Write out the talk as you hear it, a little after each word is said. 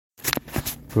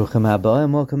Bruchim haba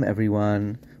and welcome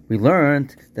everyone. We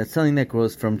learned that something that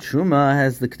grows from truma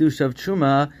has the kedusha of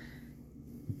truma,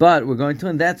 but we're going to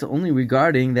learn that's only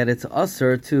regarding that it's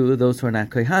usher to those who are not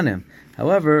kohanim.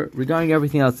 However, regarding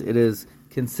everything else, it is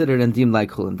considered and deemed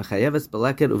like chulin. V'chayeves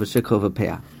beleket uv'shikho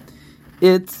v'peah.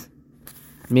 It,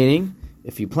 meaning,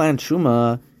 if you plant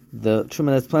truma, the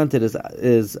truma that's planted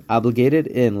is obligated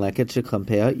in leket shikho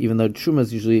v'peah, even though truma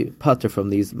is usually pater from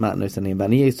these matnos and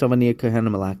v'aniyeh yisrael v'aniyeh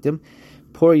kohanim alaktim.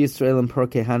 Poor Yisrael and poor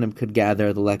Kehanim could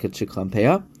gather the leket shiklam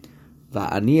peah.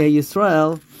 Va'aniyeh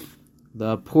Yisrael,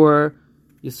 the poor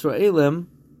Yisraelim,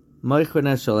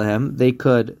 moichrenes shalahem, they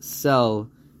could sell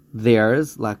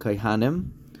theirs la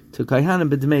Kehanim to Kehanim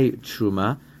b'dmei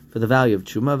truma for the value of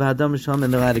truma. V'hadam shalom,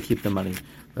 and they're allowed to keep the money.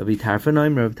 Rabbi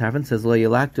Tarfon says lo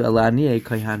yilaktu ala aniyeh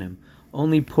Kehanim.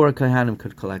 Only poor Kehanim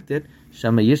could collect it.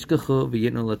 Shama yishkachu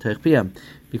v'yitnu l'teich piyam,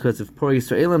 because if poor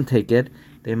Yisraelim take it,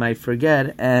 they might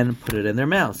forget and put it in their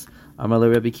mouths. Amar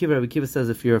Rabbi Kiva says,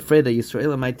 if you're afraid that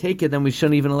Yisrael might take it, then we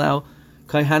shouldn't even allow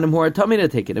Kaihanim who are Tamei to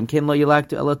take it. Then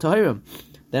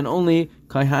only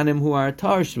Kaihanim who are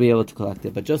Tar should be able to collect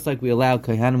it. But just like we allow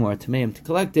Kaihanim who are Tameim to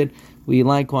collect it, we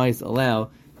likewise allow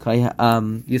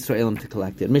Yisraelim to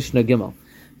collect it. Mishnah Gimel.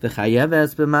 The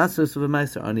Chayeves b'masus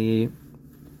v'maiser ani.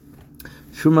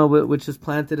 Truma which is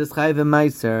planted is Chayev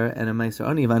v'maiser, and a maiser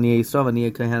ani v'aniyeh Yisrael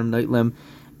v'aniyeh Kaihanim noitlim,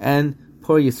 and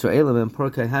poor Yisraelim and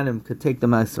poor Kaihanim could take the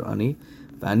Ma'aser Ani.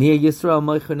 V'aniyeh Yisrael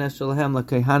moichrenes shalahem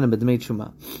l'Kaihanim b'dmei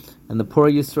truma. And the poor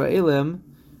Yisraelim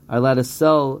are allowed to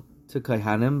sell to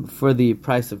Kaihanim for the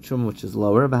price of truma, which is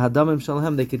lower. V'hadamim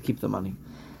shalahem, they could keep the money.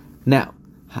 Now,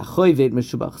 hachoy veit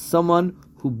meshubach, someone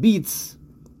who beats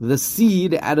the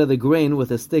seed out of the grain with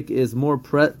a stick is more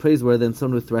praiseworthy than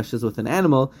someone who threshes with an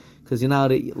animal, because you're not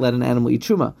allowed to let an animal eat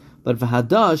truma. But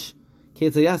v'hadash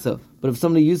ketzah yasov. But if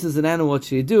somebody uses an animal, what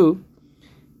should he do?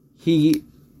 He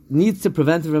needs to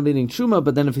prevent it from eating truma,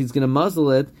 but then if he's going to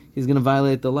muzzle it, he's going to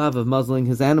violate the law of muzzling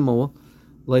his animal.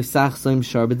 So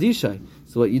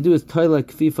what you do is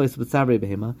you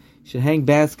should hang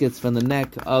baskets from the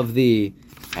neck of the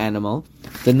animal,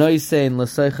 and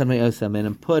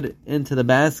put into the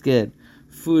basket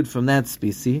food from that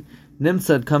species.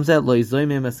 Nimtzad comes out,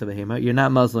 you're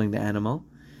not muzzling the animal,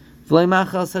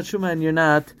 and you're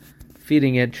not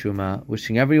feeding it truma.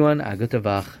 Wishing everyone a good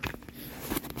tavach.